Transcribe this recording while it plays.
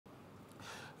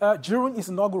During his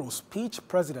inaugural speech,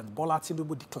 President Bola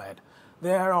Tinubu declared the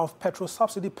era of petrol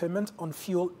subsidy payment on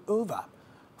fuel over.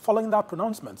 Following that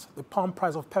pronouncement, the pump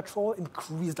price of petrol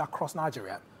increased across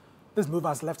Nigeria. This move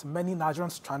has left many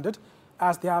Nigerians stranded,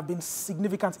 as there have been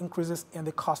significant increases in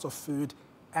the cost of food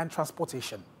and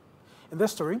transportation. In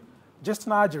this story, Just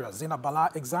Nigeria, Zainab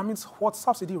Bala examines what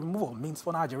subsidy removal means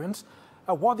for Nigerians,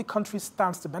 what the country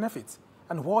stands to benefit,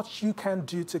 and what you can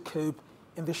do to cope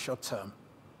in the short term.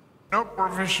 No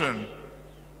provision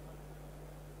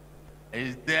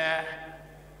is there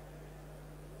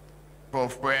for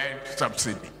fuel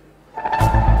subsidy.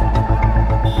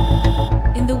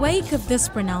 In the wake of this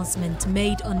pronouncement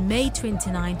made on May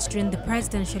 29th during the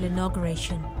presidential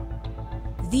inauguration,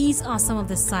 these are some of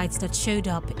the sights that showed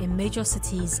up in major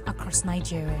cities across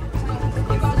Nigeria.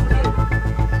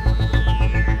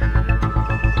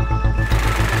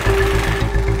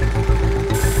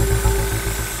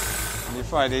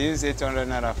 Before, they use 800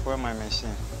 naira for my machine,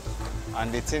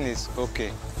 and the thing is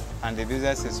okay, and the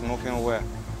business is moving well.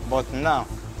 But now,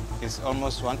 it's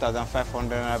almost 1,500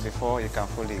 naira before you can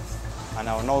full it, and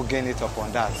I will not gain it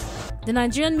upon that. The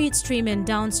Nigerian Midstream and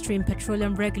Downstream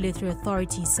Petroleum Regulatory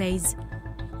Authority says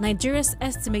Nigeria's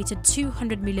estimated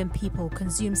 200 million people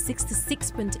consume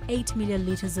 66.8 million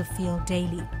litres of fuel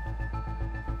daily.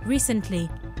 Recently,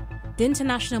 the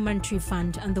International Monetary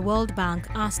Fund and the World Bank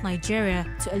asked Nigeria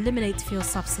to eliminate fuel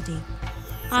subsidy,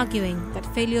 arguing that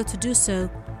failure to do so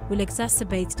will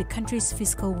exacerbate the country's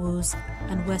fiscal woes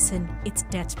and worsen its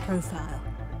debt profile.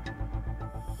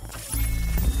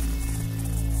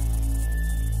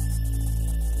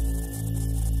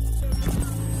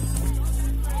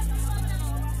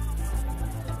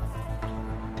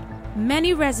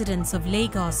 Many residents of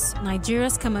Lagos,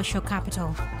 Nigeria's commercial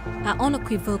capital, are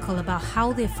unequivocal about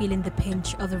how they're feeling the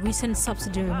pinch of the recent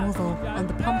subsidy removal on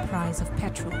the pump price of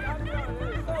petrol.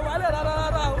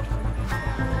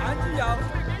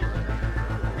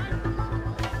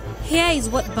 Here is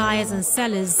what buyers and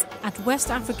sellers at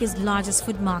West Africa's largest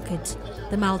food market,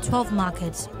 the Mile 12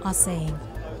 market, are saying.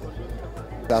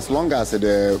 As long as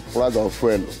the price of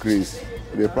fuel increase,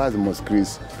 the price must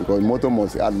increase because motor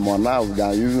must add more. Now we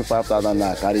are using 5,000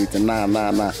 naira, carry it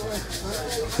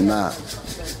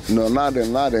now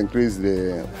they increase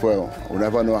the fuel. We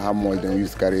never know how much they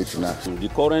use to carry it now. The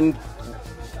current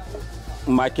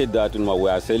market that we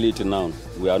are selling it now,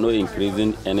 we are not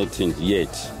increasing anything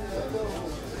yet.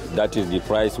 That is the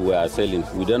price we are selling.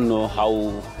 We don't know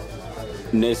how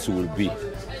next will be.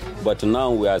 But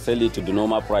now we are selling it to the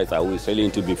normal price that we were selling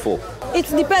it to before. It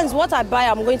depends what I buy,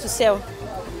 I'm going to sell.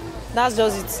 That's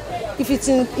just it. If it's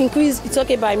increased, it's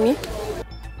okay by me.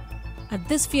 At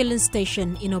this fueling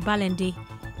station in Obalende,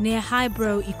 near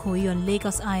Highbrow Ikoyi on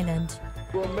Lagos Island,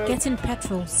 getting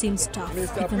petrol seems tough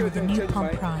even with the new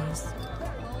pump price.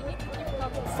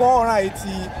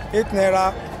 488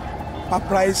 naira per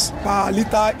price per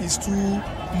litre is too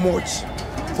much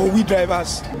for we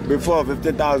drivers. Before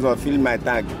 50,000 I fill my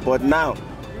tank, but now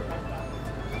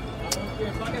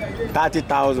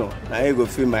 30,000 I go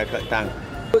fill my tank.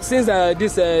 Since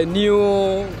this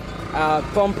new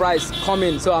pump price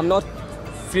coming, so I'm not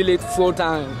fill it full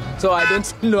time, so I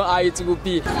don't know how it will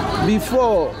be.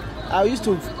 Before, I used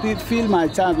to fill my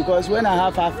tank because when I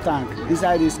have half tank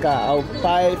inside this car, I'll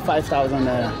buy 5,000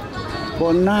 naira.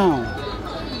 But now,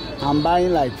 I'm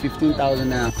buying like 15,000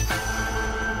 naira.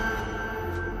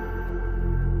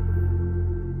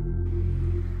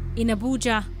 In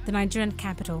Abuja, the Nigerian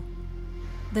capital,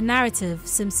 the narrative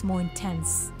seems more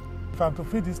intense. If I'm to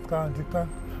fill this car, the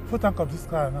full tank of this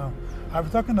car now, I'll be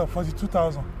talking of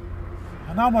 42,000.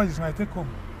 And how much is my take home?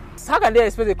 How can they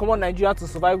expect a common Nigerian to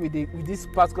survive with this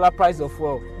particular price of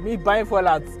fuel? Me buying fuel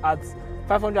at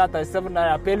 537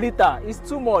 naira per litre is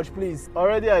too much, please.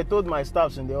 Already I told my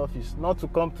staffs in the office not to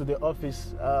come to the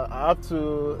office.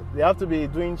 They have to be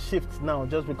doing shifts now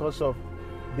just because of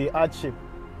the hardship.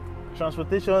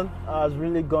 Transportation has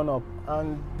really gone up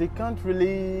and they can't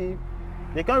really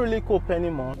cope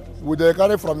anymore. We they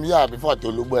carry from here before to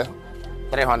Lugbe,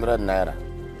 300 naira,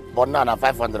 but now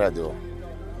 500 though.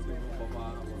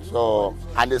 So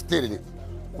and they still,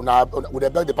 when they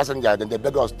beg the passenger, then they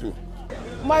beg us too.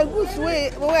 My goods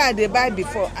where they buy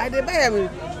before, I they buy them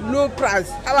with low price.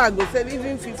 I go sell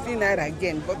even 15 naira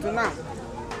again, but now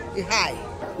it's high.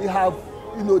 We have,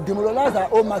 demoralized our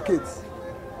own markets.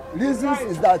 Reasons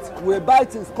is that we buy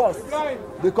things cost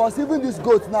because even this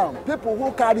goat now, people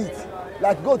who carry it,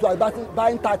 like goat were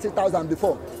buying 30,000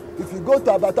 before. If you go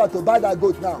to Abattoir to buy that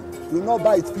goat now, you will not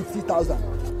buy it 50,000.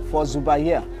 For Zuba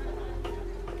here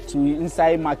to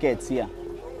inside market here,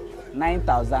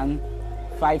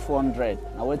 9,500.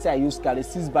 Now what I use carry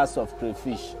 6 bags of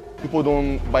crayfish. people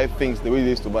don't buy things the way they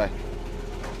used to buy,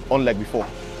 unlike before,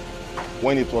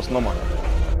 when it was normal.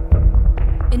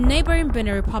 In neighbouring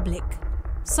Benin Republic,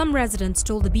 some residents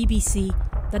told the BBC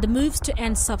that the moves to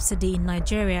end subsidy in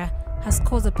Nigeria has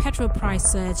caused the petrol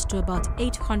price surge to about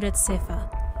 800 sefa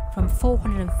from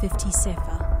 450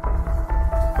 sefa.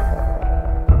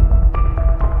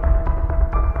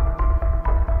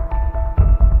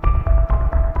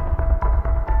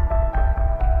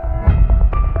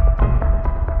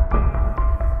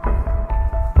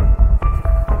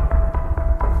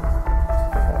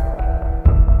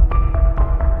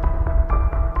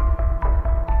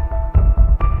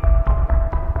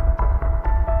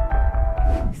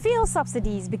 Fuel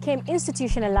subsidies became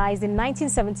institutionalized in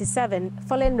 1977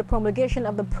 following the promulgation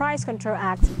of the Price Control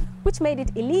Act, which made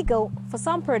it illegal for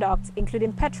some products,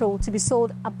 including petrol, to be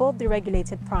sold above the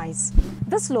regulated price.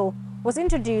 This law was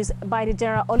introduced by the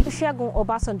General Olusegun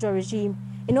Obasanjo regime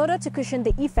in order to cushion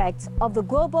the effects of the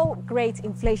global great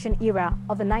inflation era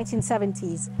of the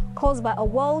 1970s, caused by a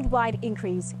worldwide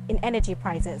increase in energy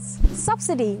prices.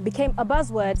 Subsidy became a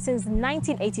buzzword since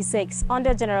 1986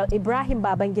 under General Ibrahim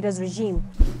Babangida's regime,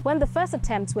 when the first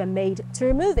attempts were made to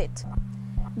remove it.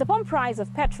 The pump price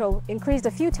of petrol increased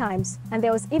a few times, and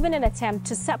there was even an attempt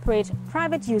to separate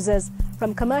private users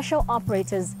from commercial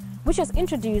operators, which was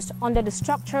introduced under the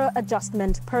Structural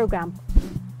Adjustment Program,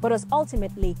 but was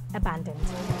ultimately abandoned.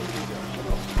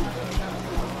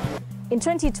 In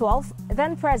 2012,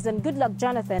 then-President Goodluck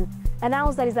Jonathan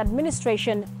announced that his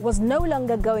administration was no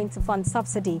longer going to fund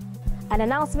subsidy, an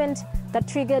announcement that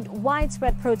triggered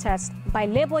widespread protests by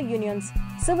labor unions,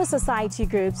 civil society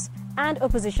groups, and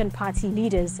opposition party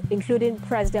leaders, including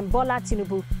President Bola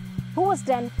Tinubu, who was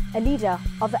then a leader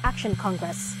of the Action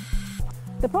Congress.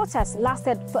 The protests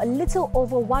lasted for a little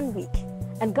over 1 week,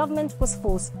 and government was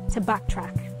forced to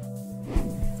backtrack.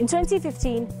 In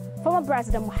 2015, former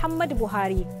President Muhammadu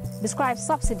Buhari described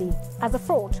subsidy as a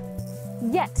fraud.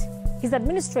 Yet, his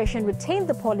administration retained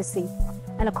the policy,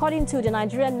 and according to the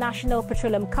Nigerian National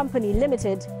Petroleum Company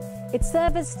Limited, it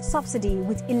serviced subsidy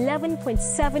with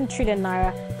 11.7 trillion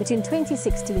naira between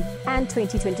 2016 and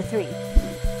 2023.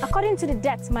 According to the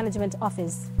Debt Management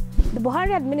Office, the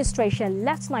Buhari administration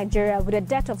left Nigeria with a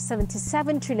debt of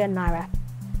 77 trillion naira.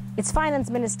 Its finance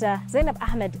minister, Zainab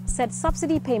Ahmed, said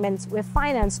subsidy payments were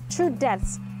financed through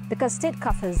debts because state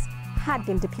coffers had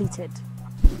been depleted.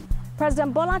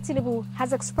 President Bola Tinubu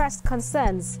has expressed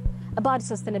concerns about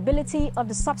the sustainability of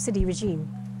the subsidy regime.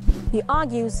 He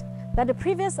argues that the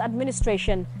previous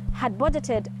administration had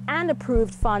budgeted and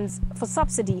approved funds for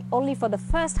subsidy only for the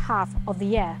first half of the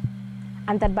year,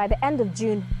 and that by the end of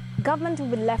June, government will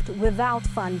be left without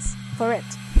funds for it.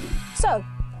 So,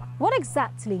 what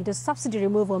exactly does subsidy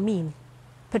removal mean?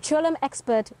 Petroleum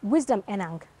expert Wisdom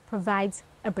Enang provides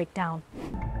a breakdown.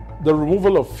 The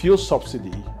removal of fuel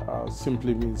subsidy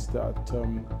simply means that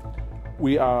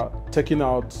we are taking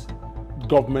out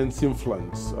government's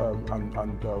influence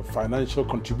and financial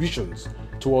contributions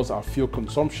towards our fuel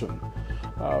consumption.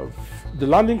 The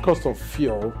landing cost of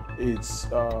fuel is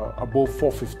above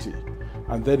 450.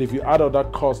 And then if you add all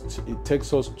that cost, it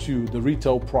takes us to the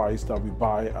retail price that we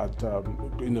buy at,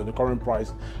 the current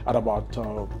price at about,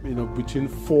 between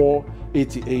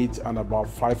 488 and about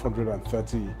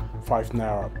 535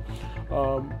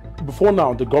 naira. Before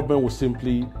now, the government would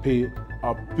simply pay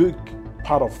a big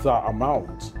part of that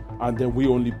amount, and then we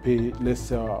only pay, let's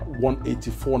say,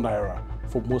 184 naira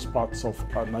for most parts of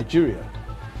Nigeria.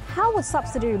 How will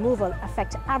subsidy removal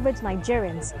affect average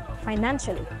Nigerians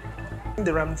financially?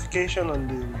 The ramification on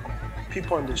the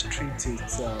people on the street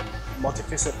is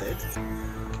multifaceted.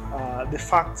 The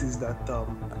fact is that,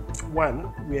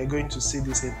 one, we are going to see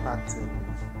this impact in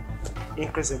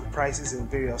increase in prices in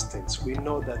various things. We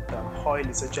know that oil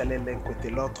is actually linked with a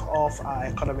lot of our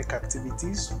economic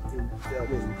activities.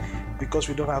 Because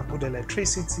we don't have good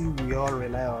electricity, we all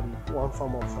rely on one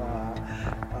form of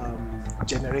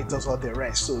generators or the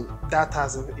rest. So that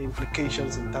has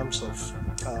implications in terms of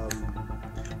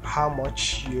how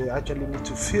much you actually need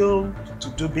to fuel to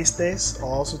do business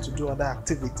or also to do other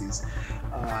activities,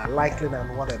 lighting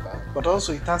and whatever. But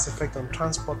also it has effect on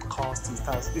transport costs.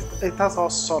 It has all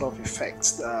sort of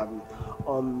effects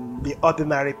on the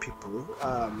ordinary people.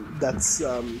 It's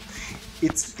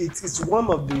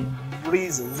one of the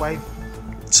reasons why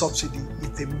subsidy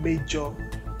is a major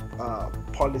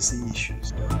policy issue.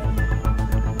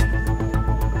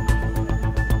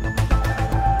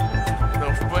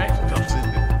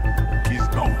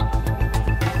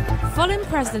 Following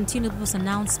President Tinubu's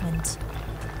announcement,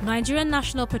 Nigerian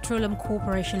National Petroleum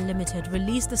Corporation Limited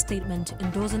released a statement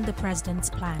endorsing the president's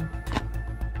plan.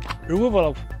 Removal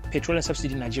of petroleum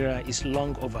subsidy in Nigeria is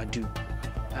long overdue.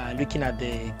 looking at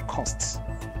the costs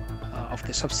of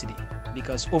the subsidy,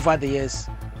 because over the years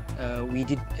we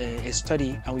did a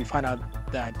study and we found out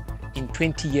that in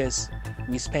 20 years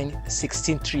we spent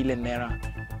 16 trillion naira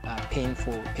paying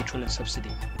for petroleum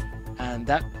subsidy, and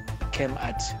that came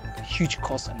at huge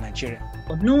cost in Nigeria.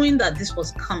 But knowing that this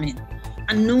was coming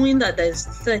and knowing that there's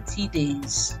 30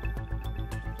 days,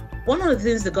 one of the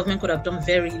things the government could have done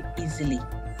very easily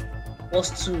was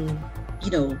to,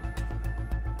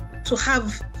 to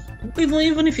have,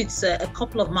 even if it's a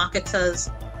couple of marketers,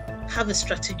 have a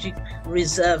strategic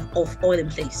reserve of oil in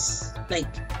place, like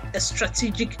a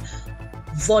strategic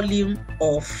volume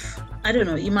of, I don't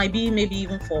know, it might be maybe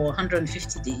even for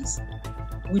 150 days.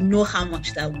 We know how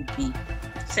much that would be.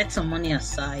 Set some money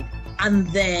aside and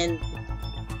then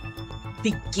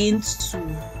begin to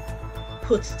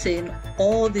put in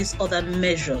all these other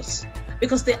measures.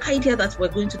 Because the idea that we're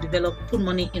going to develop, put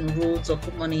money in roads or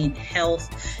put money in health,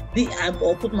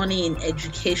 or put money in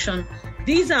education,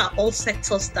 these are all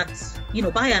sectors that,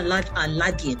 by and large are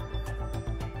lagging.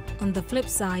 On the flip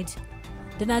side,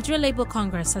 the Nigerian Labour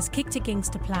Congress has kicked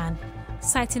against the plan,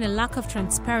 citing a lack of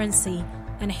transparency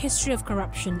and a history of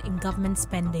corruption in government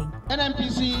spending.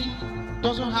 NNPC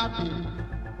doesn't have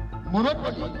the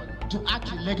monopoly to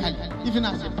act illegally, even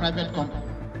as a private company.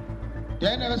 The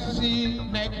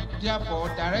NLC therefore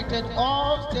directed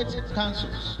all state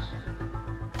councils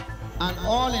and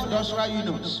all industrial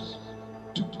unions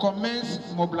to commence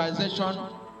mobilization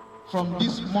from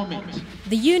this moment.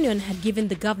 The union had given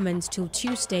the government till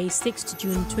Tuesday, 6th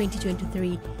June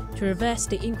 2023 to reverse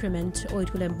the increment, or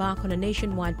it will embark on a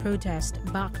nationwide protest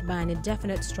backed by an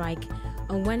indefinite strike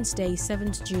on Wednesday,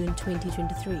 7th June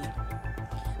 2023.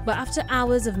 But after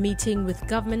hours of meeting with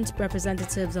government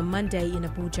representatives on Monday in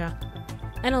Abuja,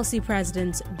 NLC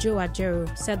President Joe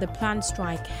Ajaero said the planned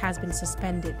strike has been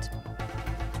suspended.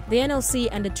 The NLC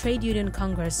and the Trade Union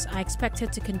Congress are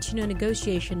expected to continue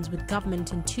negotiations with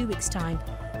government in 2 weeks' time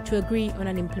to agree on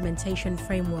an implementation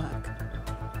framework.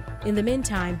 In the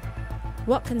meantime,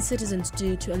 what can citizens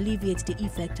do to alleviate the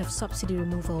effect of subsidy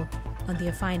removal on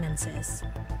their finances?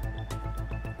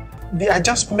 The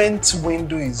adjustment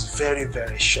window is very,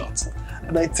 very short.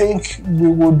 And I think we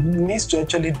would need to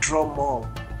actually draw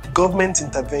more government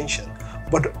intervention,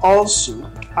 but also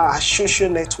our social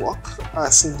network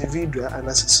as individual and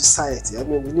as a society. I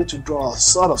mean, we need to draw a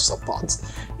sort of support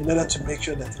in order to make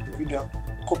sure that individual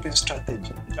coping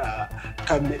strategy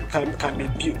can be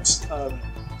built.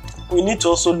 We need to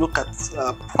also look at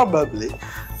probably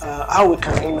how we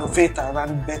can innovate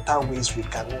around better ways we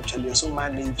can actually also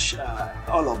manage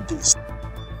all of this.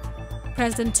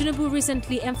 President Tinubu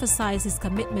recently emphasized his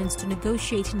commitments to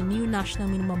negotiating a new national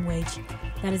minimum wage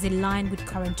that is in line with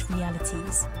current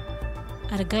realities.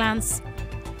 At a glance,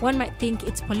 one might think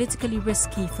it's politically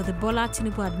risky for the Bola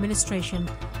Tinubu administration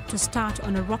to start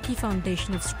on a rocky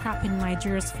foundation of scrapping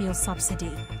Nigeria's fuel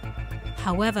subsidy.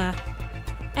 However,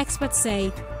 experts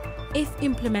say if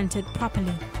implemented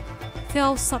properly,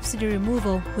 fuel subsidy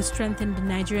removal will strengthen the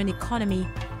Nigerian economy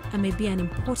and may be an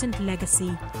important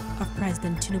legacy of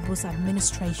President Tinubu's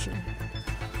administration.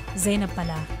 Zainab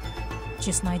Bala,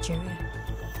 Just Nigeria.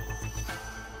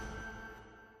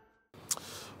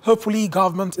 Hopefully,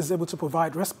 government is able to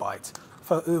provide respite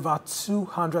for over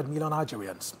 200 million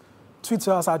Nigerians. Tweet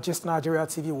us at Just Nigeria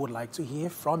TV would like to hear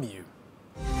from you.